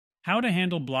How to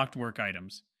handle blocked work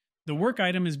items. The work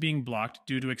item is being blocked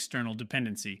due to external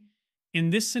dependency.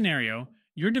 In this scenario,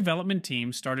 your development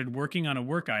team started working on a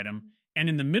work item, and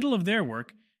in the middle of their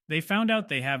work, they found out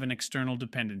they have an external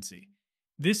dependency.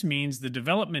 This means the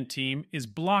development team is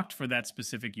blocked for that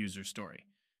specific user story.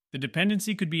 The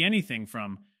dependency could be anything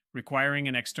from requiring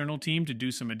an external team to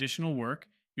do some additional work,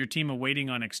 your team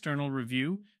awaiting on external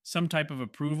review, some type of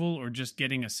approval, or just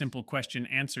getting a simple question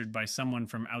answered by someone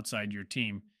from outside your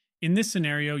team. In this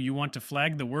scenario, you want to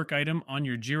flag the work item on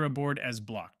your Jira board as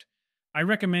blocked. I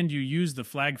recommend you use the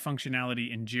flag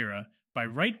functionality in Jira by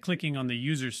right-clicking on the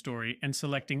user story and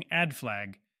selecting Add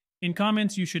Flag. In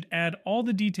comments, you should add all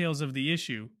the details of the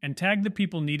issue and tag the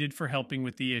people needed for helping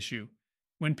with the issue.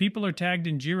 When people are tagged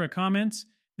in Jira comments,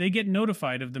 they get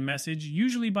notified of the message,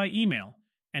 usually by email,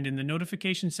 and in the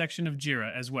notification section of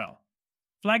Jira as well.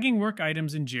 Flagging work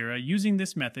items in Jira using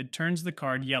this method turns the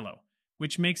card yellow,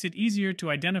 which makes it easier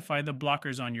to identify the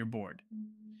blockers on your board.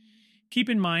 Keep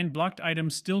in mind, blocked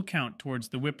items still count towards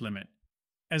the WIP limit.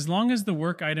 As long as the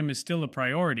work item is still a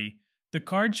priority, the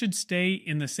card should stay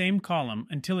in the same column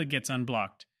until it gets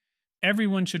unblocked.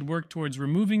 Everyone should work towards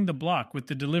removing the block with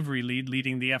the delivery lead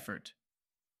leading the effort.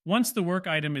 Once the work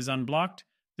item is unblocked,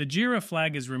 the Jira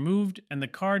flag is removed and the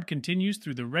card continues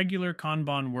through the regular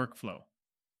Kanban workflow.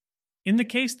 In the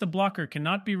case the blocker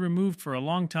cannot be removed for a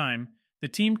long time, the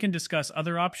team can discuss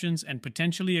other options and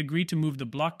potentially agree to move the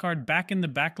block card back in the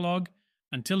backlog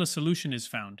until a solution is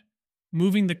found.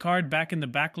 Moving the card back in the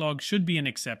backlog should be an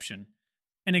exception.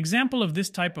 An example of this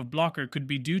type of blocker could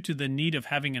be due to the need of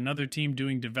having another team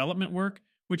doing development work,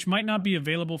 which might not be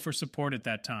available for support at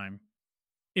that time.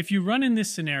 If you run in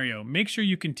this scenario, make sure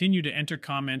you continue to enter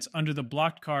comments under the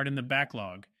blocked card in the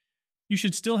backlog. You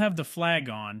should still have the flag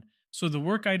on, so the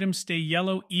work items stay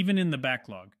yellow even in the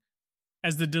backlog.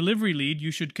 As the delivery lead,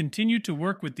 you should continue to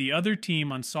work with the other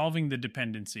team on solving the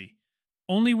dependency.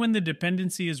 Only when the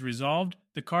dependency is resolved,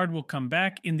 the card will come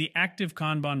back in the active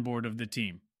Kanban board of the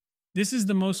team. This is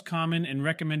the most common and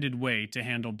recommended way to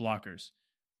handle blockers.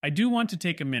 I do want to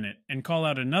take a minute and call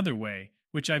out another way,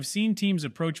 which I've seen teams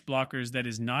approach blockers that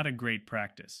is not a great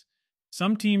practice.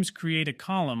 Some teams create a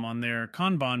column on their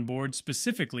Kanban board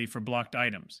specifically for blocked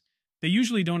items. They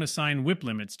usually don't assign WIP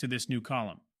limits to this new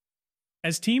column.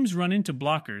 As teams run into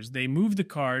blockers, they move the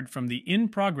card from the In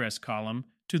Progress column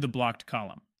to the Blocked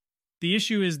column. The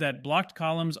issue is that blocked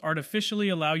columns artificially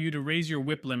allow you to raise your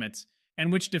WIP limits,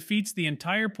 and which defeats the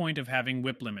entire point of having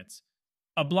WIP limits.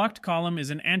 A blocked column is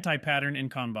an anti-pattern in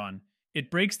Kanban. It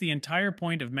breaks the entire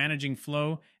point of managing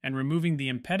flow and removing the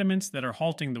impediments that are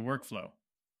halting the workflow.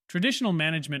 Traditional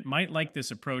management might like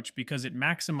this approach because it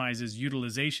maximizes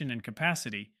utilization and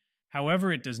capacity.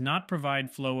 However, it does not provide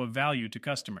flow of value to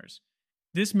customers.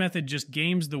 This method just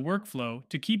games the workflow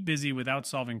to keep busy without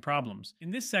solving problems.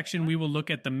 In this section, we will look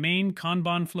at the main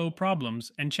Kanban flow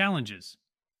problems and challenges.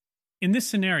 In this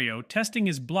scenario, testing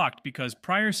is blocked because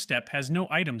prior step has no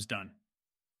items done.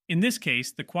 In this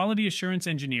case, the quality assurance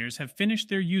engineers have finished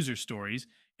their user stories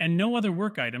and no other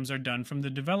work items are done from the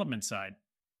development side.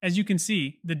 As you can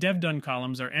see, the dev done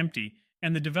columns are empty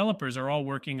and the developers are all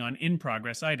working on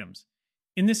in-progress items.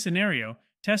 In this scenario,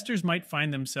 testers might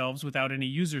find themselves without any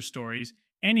user stories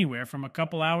anywhere from a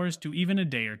couple hours to even a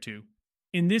day or two.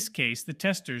 In this case, the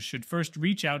testers should first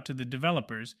reach out to the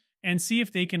developers and see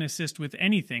if they can assist with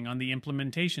anything on the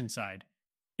implementation side.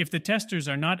 If the testers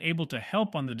are not able to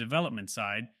help on the development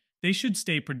side, they should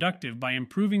stay productive by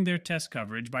improving their test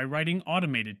coverage by writing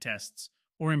automated tests,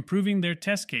 or improving their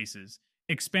test cases,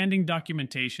 expanding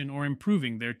documentation, or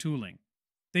improving their tooling.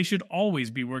 They should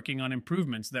always be working on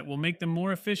improvements that will make them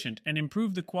more efficient and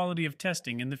improve the quality of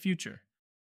testing in the future.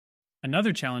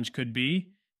 Another challenge could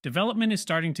be, development is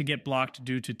starting to get blocked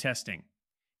due to testing.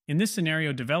 In this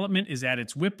scenario, development is at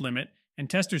its WIP limit and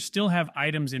testers still have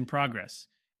items in progress.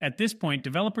 At this point,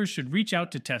 developers should reach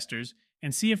out to testers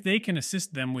and see if they can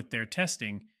assist them with their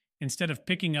testing instead of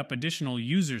picking up additional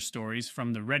user stories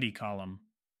from the Ready column.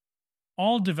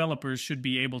 All developers should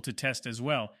be able to test as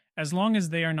well, as long as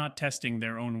they are not testing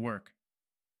their own work.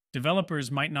 Developers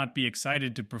might not be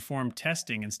excited to perform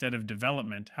testing instead of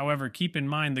development. However, keep in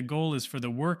mind the goal is for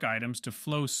the work items to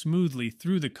flow smoothly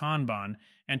through the Kanban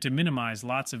and to minimize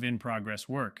lots of in-progress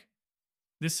work.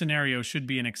 This scenario should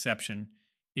be an exception.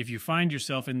 If you find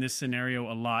yourself in this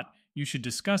scenario a lot, you should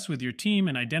discuss with your team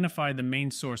and identify the main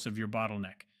source of your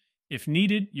bottleneck. If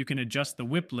needed, you can adjust the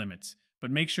WIP limits,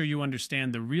 but make sure you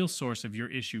understand the real source of your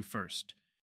issue first.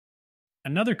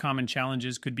 Another common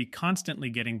challenge could be constantly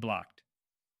getting blocked.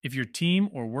 If your team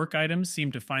or work items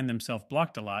seem to find themselves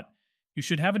blocked a lot, you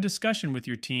should have a discussion with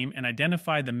your team and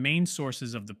identify the main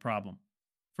sources of the problem.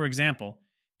 For example,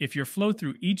 If your flow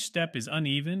through each step is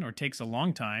uneven or takes a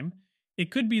long time, it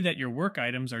could be that your work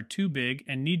items are too big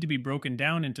and need to be broken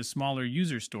down into smaller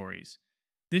user stories.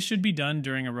 This should be done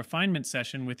during a refinement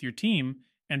session with your team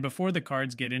and before the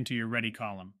cards get into your ready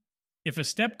column. If a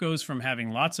step goes from having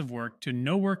lots of work to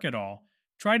no work at all,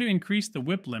 try to increase the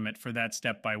WIP limit for that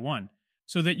step by 1,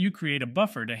 so that you create a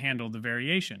buffer to handle the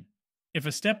variation. If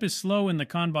a step is slow in the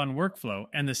Kanban workflow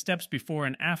and the steps before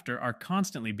and after are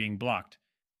constantly being blocked,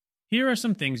 here are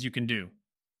some things you can do.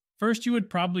 First, you would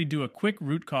probably do a quick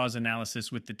root cause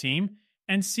analysis with the team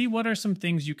and see what are some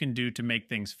things you can do to make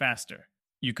things faster.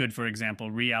 You could, for example,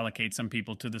 reallocate some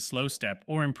people to the slow step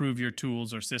or improve your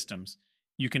tools or systems.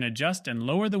 You can adjust and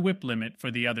lower the WIP limit for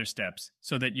the other steps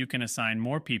so that you can assign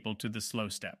more people to the slow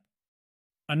step.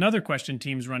 Another question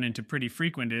teams run into pretty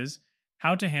frequent is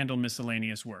how to handle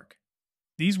miscellaneous work.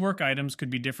 These work items could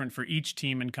be different for each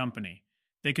team and company.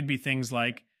 They could be things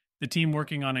like the team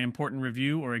working on an important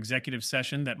review or executive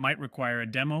session that might require a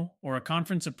demo, or a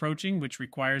conference approaching which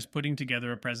requires putting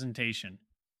together a presentation.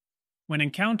 When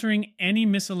encountering any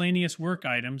miscellaneous work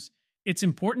items, it's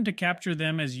important to capture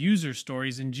them as user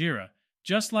stories in Jira,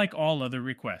 just like all other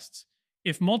requests.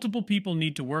 If multiple people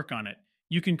need to work on it,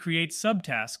 you can create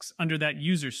subtasks under that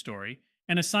user story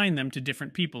and assign them to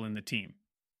different people in the team.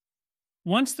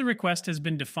 Once the request has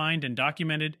been defined and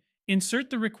documented,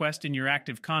 insert the request in your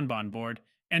active Kanban board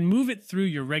and move it through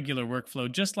your regular workflow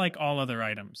just like all other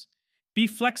items. Be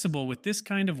flexible with this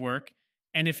kind of work,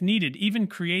 and if needed, even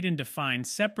create and define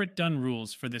separate done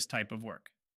rules for this type of work.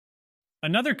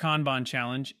 Another Kanban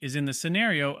challenge is in the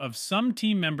scenario of some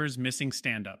team members missing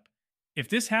stand-up. If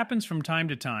this happens from time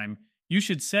to time, you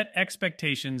should set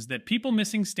expectations that people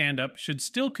missing stand-up should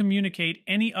still communicate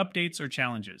any updates or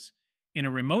challenges. In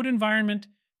a remote environment,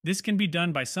 this can be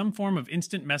done by some form of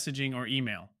instant messaging or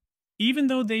email. Even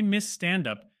though they miss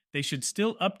stand-up, they should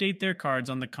still update their cards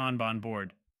on the Kanban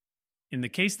board. In the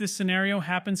case this scenario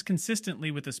happens consistently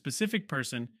with a specific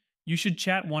person, you should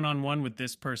chat one-on-one with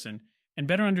this person and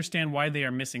better understand why they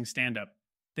are missing stand-up.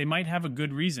 They might have a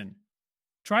good reason.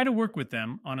 Try to work with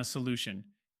them on a solution.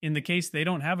 In the case they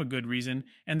don't have a good reason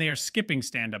and they are skipping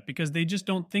stand-up because they just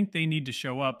don't think they need to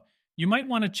show up, you might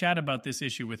want to chat about this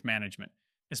issue with management,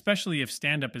 especially if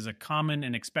stand-up is a common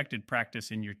and expected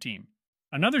practice in your team.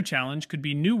 Another challenge could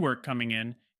be new work coming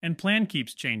in and plan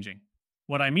keeps changing.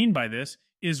 What I mean by this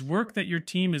is work that your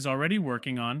team is already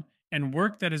working on and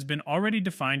work that has been already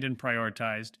defined and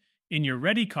prioritized in your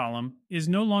ready column is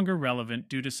no longer relevant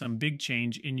due to some big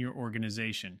change in your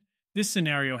organization. This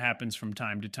scenario happens from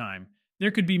time to time.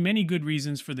 There could be many good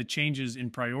reasons for the changes in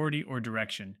priority or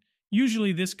direction.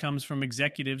 Usually this comes from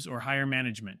executives or higher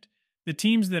management. The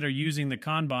teams that are using the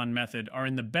Kanban method are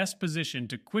in the best position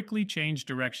to quickly change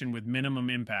direction with minimum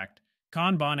impact.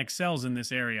 Kanban excels in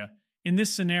this area. In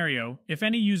this scenario, if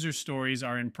any user stories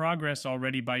are in progress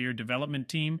already by your development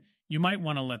team, you might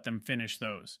want to let them finish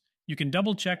those. You can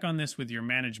double check on this with your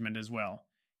management as well.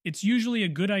 It's usually a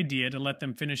good idea to let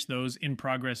them finish those in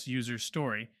progress user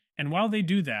story, and while they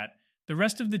do that, the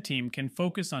rest of the team can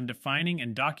focus on defining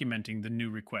and documenting the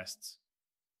new requests.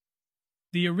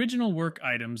 The original work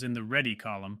items in the Ready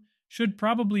column should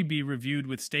probably be reviewed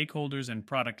with stakeholders and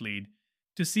product lead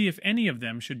to see if any of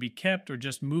them should be kept or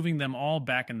just moving them all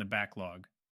back in the backlog.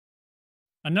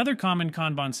 Another common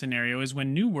Kanban scenario is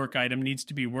when new work item needs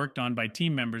to be worked on by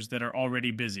team members that are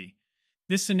already busy.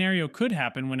 This scenario could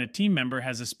happen when a team member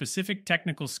has a specific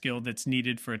technical skill that's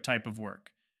needed for a type of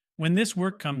work. When this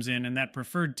work comes in and that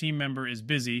preferred team member is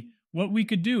busy, what we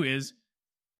could do is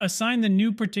assign the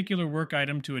new particular work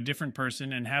item to a different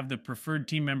person and have the preferred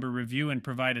team member review and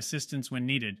provide assistance when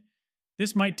needed.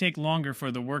 This might take longer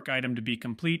for the work item to be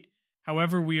complete,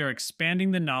 however, we are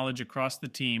expanding the knowledge across the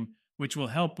team, which will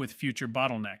help with future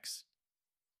bottlenecks.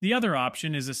 The other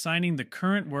option is assigning the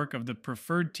current work of the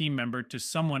preferred team member to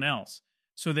someone else,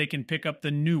 so they can pick up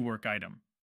the new work item.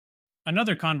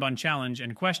 Another Kanban challenge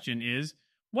and question is,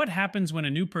 what happens when a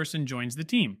new person joins the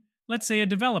team? Let's say a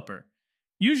developer.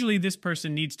 Usually this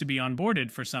person needs to be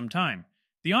onboarded for some time.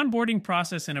 The onboarding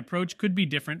process and approach could be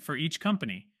different for each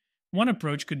company. One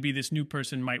approach could be this new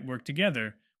person might work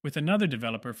together with another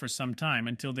developer for some time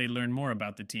until they learn more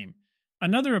about the team.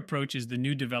 Another approach is the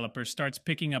new developer starts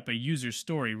picking up a user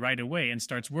story right away and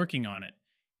starts working on it,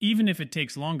 even if it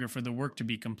takes longer for the work to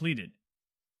be completed.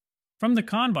 From the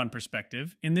Kanban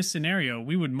perspective, in this scenario,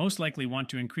 we would most likely want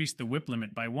to increase the WIP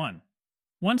limit by 1.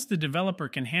 Once the developer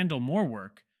can handle more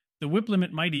work, the WIP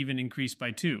limit might even increase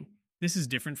by 2. This is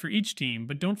different for each team,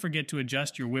 but don't forget to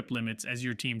adjust your WIP limits as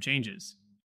your team changes.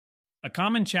 A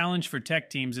common challenge for tech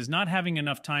teams is not having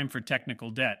enough time for technical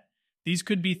debt. These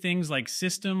could be things like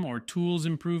system or tools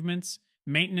improvements,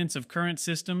 maintenance of current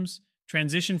systems,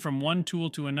 transition from one tool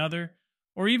to another,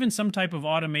 or even some type of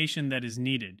automation that is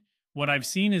needed. What I've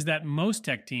seen is that most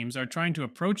tech teams are trying to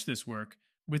approach this work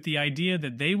with the idea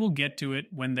that they will get to it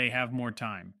when they have more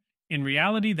time. In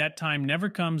reality, that time never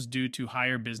comes due to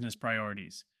higher business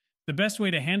priorities. The best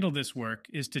way to handle this work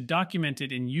is to document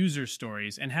it in user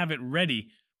stories and have it ready,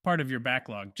 part of your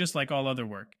backlog, just like all other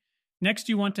work. Next,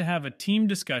 you want to have a team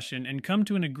discussion and come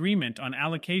to an agreement on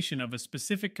allocation of a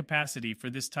specific capacity for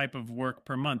this type of work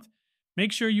per month.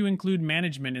 Make sure you include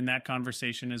management in that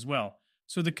conversation as well,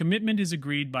 so the commitment is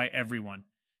agreed by everyone.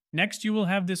 Next, you will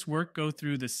have this work go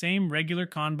through the same regular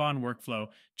Kanban workflow,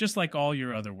 just like all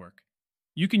your other work.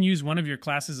 You can use one of your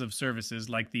classes of services,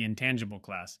 like the intangible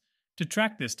class, to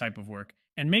track this type of work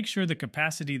and make sure the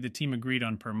capacity the team agreed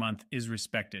on per month is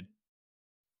respected.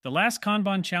 The last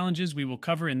Kanban challenges we will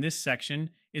cover in this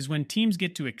section is when teams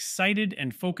get too excited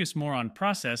and focus more on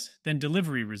process than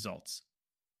delivery results.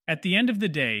 At the end of the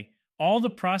day, all the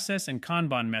process and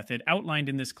Kanban method outlined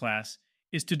in this class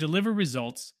is to deliver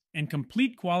results and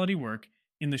complete quality work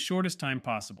in the shortest time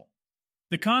possible.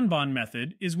 The Kanban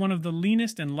method is one of the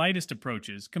leanest and lightest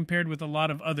approaches compared with a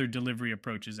lot of other delivery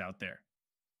approaches out there.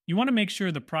 You want to make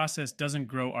sure the process doesn't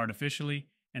grow artificially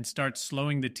and start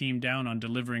slowing the team down on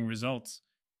delivering results.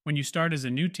 When you start as a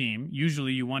new team,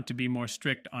 usually you want to be more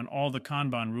strict on all the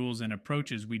Kanban rules and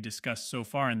approaches we discussed so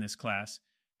far in this class.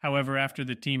 However, after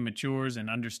the team matures and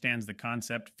understands the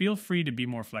concept, feel free to be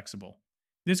more flexible.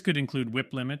 This could include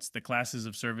WIP limits, the classes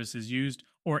of services used,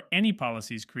 or any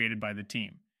policies created by the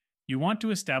team. You want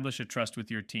to establish a trust with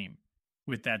your team.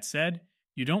 With that said,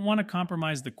 you don't want to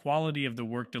compromise the quality of the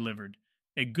work delivered.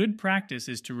 A good practice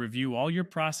is to review all your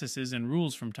processes and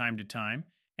rules from time to time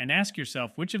and ask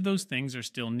yourself which of those things are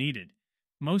still needed.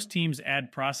 Most teams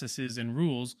add processes and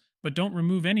rules, but don't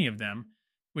remove any of them,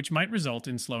 which might result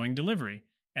in slowing delivery.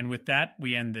 And with that,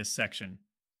 we end this section.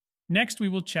 Next, we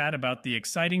will chat about the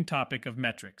exciting topic of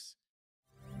metrics.